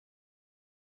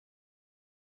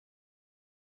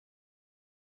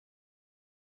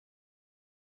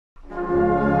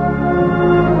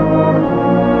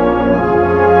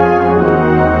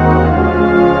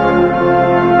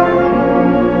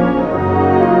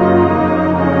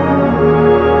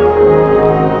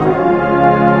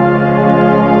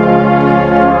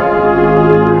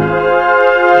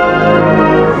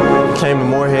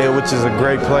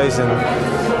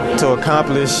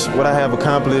accomplished, what I have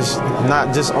accomplished,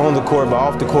 not just on the court but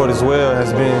off the court as well,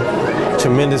 has been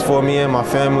tremendous for me and my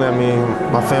family. I mean,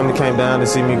 my family came down to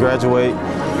see me graduate.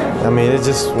 I mean, it's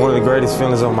just one of the greatest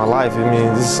feelings of my life. I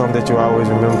mean, this is something that you always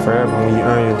remember forever when you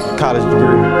earn your college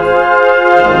degree.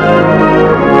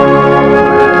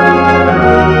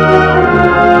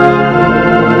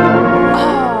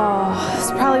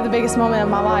 Biggest moment of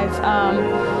my life.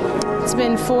 It's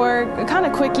been 4 kind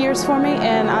of quick years for me,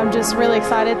 and I'm just really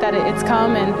excited that it's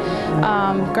come, and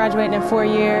graduating in 4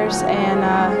 years, and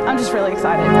I'm just really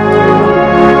excited.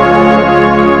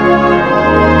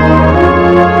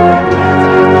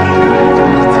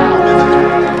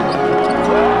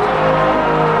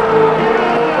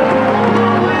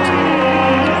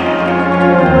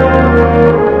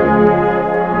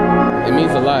 It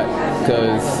means a lot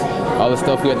because all the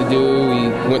stuff we had to do, we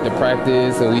went to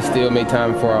practice and we still made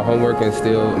time for our homework and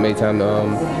still made time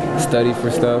to study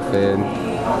for stuff, and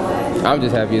I'm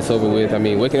just happy it's over with. I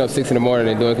mean, waking up 6 in the morning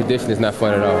and doing conditioning is not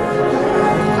fun at all.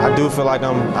 I do feel like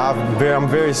I'm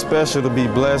very special to be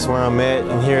blessed where I'm at,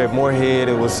 and here at Morehead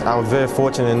I was very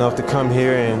fortunate enough to come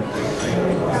here and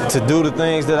to do the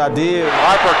things that I did.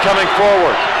 Harper coming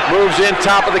forward, moves in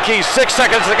top of the key, 6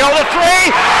 seconds to go, the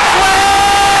three, slams!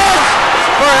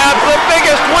 Perhaps the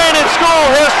biggest win in school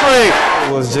history.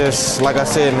 It was just, like I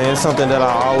said, man, it's something that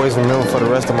I always remember for the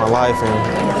rest of my life,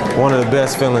 and one of the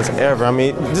best feelings ever. I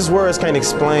mean, just words can't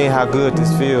explain how good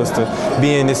this feels to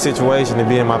be in this situation and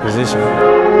be in my position.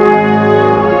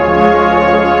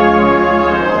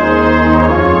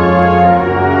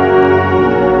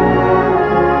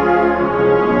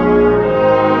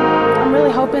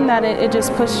 That it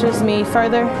just pushes me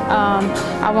further.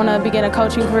 I want to begin a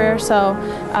coaching career, so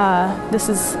this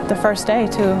is the first day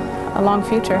to a long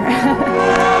future.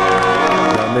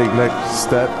 Make next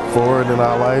step forward in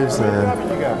our lives,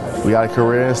 and we got a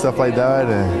career and stuff like that,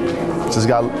 and just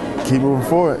got to keep moving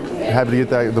forward. Happy to get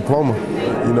that diploma.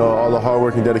 You know, all the hard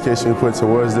work and dedication we put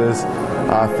towards this,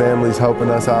 our families helping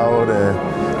us out,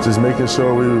 and just making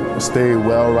sure we stay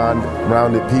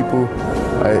well-rounded people.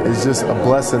 It's just a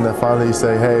blessing to finally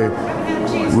say, hey,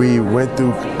 we went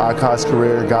through our college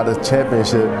career, got a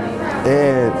championship,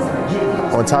 and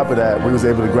on top of that, we was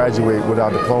able to graduate with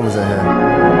our diplomas in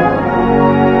hand.